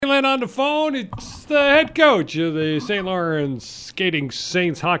And on the phone, it's the head coach of the St. Lawrence Skating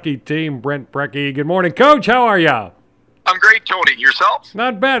Saints hockey team, Brent Brecky. Good morning, Coach. How are you? I'm great, Tony. Yourself?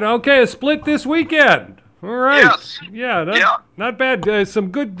 Not bad. Okay, a split this weekend. All right. Yes. Yeah, not bad. Some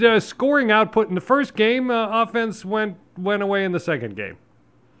good scoring output in the first game. Offense went away in the second game.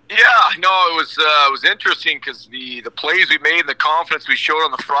 Yeah, no, it was interesting because the plays we made and the confidence we showed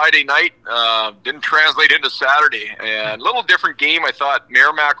on the Friday night didn't translate into Saturday. And a little different game. I thought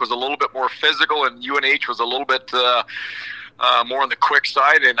Merrimack was a little bit more physical and UNH was a little bit more on the quick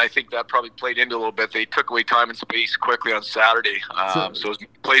side, and I think that probably played into a little bit. They took away time and space quickly on Saturday. So as many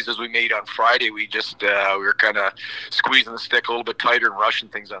plays as we made on Friday, we just we were kind of squeezing the stick a little bit tighter and rushing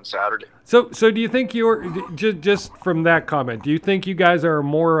things on Saturday. So do you think just from that comment, do you think you guys are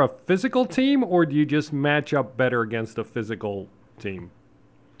more a physical team, or do you just match up better against a physical team?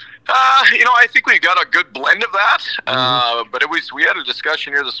 I think we got a good blend of that. But we had a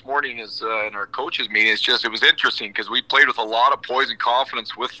discussion here this morning in our coaches meeting. It was interesting because we played with a lot of poise and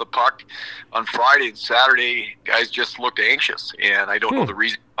confidence with the puck on Friday and Saturday. Guys just looked anxious, and I don't know the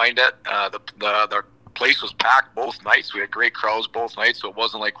reason behind it. The place was packed both nights. We had great crowds both nights, so it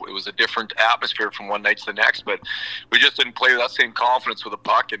wasn't like it was a different atmosphere from one night to the next, but we just didn't play with that same confidence with the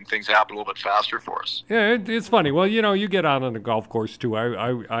puck, and things happened a little bit faster for us. Yeah, it's funny. Well, you get out on the golf course too.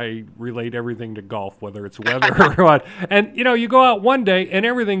 I relate everything to golf, whether it's weather or what. And, you go out one day and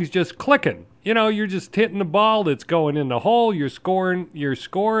everything's just clicking. You're just hitting the ball, it's going in the hole, you're scoring,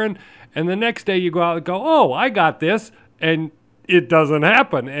 and the next day you go out and go, oh, I got this, and it doesn't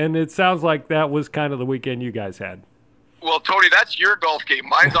happen, and it sounds like that was kind of the weekend you guys had. Well, Tony, that's your golf game.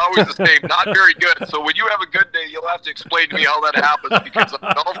 Mine's always the same, not very good. So when you have a good day, you'll have to explain to me how that happens, because on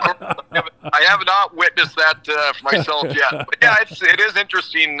the golf course, I have not witnessed that for myself yet. But yeah, it is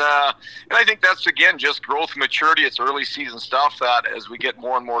interesting, and I think that's, again, just growth and maturity. It's early season stuff that as we get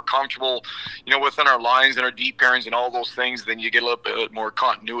more and more comfortable, within our lines and our deep pairings and all those things, then you get a little bit more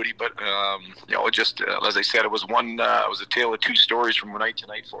continuity. But as I said, it was a tale of two stories from night to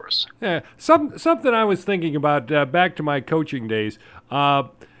night for us. Yeah, something I was thinking about back to my coaching days.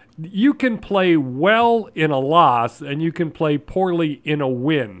 You can play well in a loss, and you can play poorly in a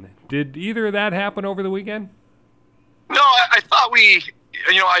win. Did either of that happen over the weekend? No, I thought we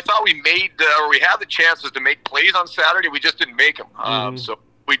made or we had the chances to make plays on Saturday. We just didn't make them. So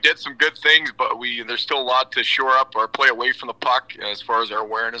we did some good things, but there's still a lot to shore up our play away from the puck as far as our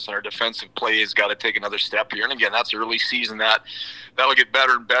awareness, and our defensive play has got to take another step here. And again, that's early season. That'll get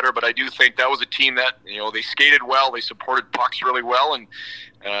better and better, but I do think that was a team that, they skated well, they supported pucks really well, and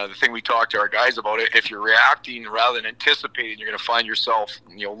the thing we talked to our guys about, it, if you're reacting rather than anticipating, you're going to find yourself,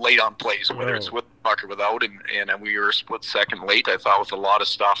 late on plays, whether it's with the puck or without. And we were a split second late, I thought, with a lot of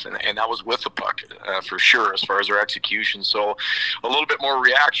stuff, and that was with the puck for sure as far as our execution. So a little bit more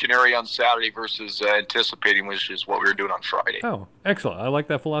reactionary on Saturday versus anticipating, which is what we were doing on Friday. Oh, excellent! I like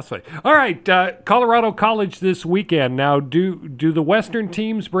that philosophy. All right, Colorado College this weekend. Now, do the Western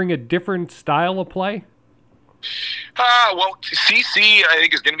teams bring a different style of play? Well, CC, I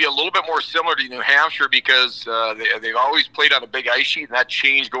think, is going to be a little bit more similar to New Hampshire because they've always played on a big ice sheet, and that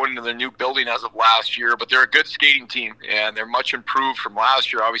changed going into their new building as of last year. But they're a good skating team, and they're much improved from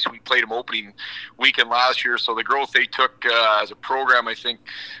last year. Obviously, we played them opening weekend last year, so the growth they took as a program, I think,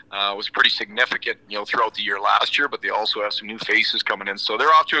 was pretty significant, throughout the year last year. But they also have some new faces coming in, so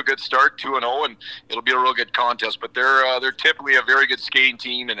they're off to a good start, 2-0, and it'll be a real good contest. But they're typically a very good skating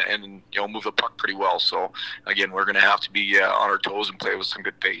team, and move the puck pretty well. So again, we're going to have to be on our toes and play with some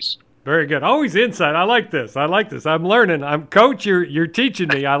good pace. Very good. Always insight. I like this. I'm learning. Coach, you're teaching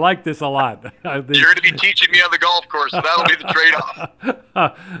me. I like this a lot. You're going to be teaching me on the golf course, so that'll be the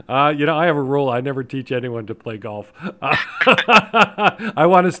trade-off. I have a rule. I never teach anyone to play golf. I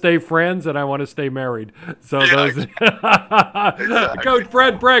want to stay friends, and I want to stay married. So exactly. Coach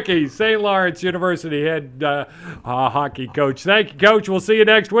Brent Brecky, St. Lawrence University head hockey coach. Thank you, Coach. We'll see you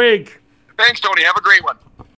next week. Thanks, Tony. Have a great one.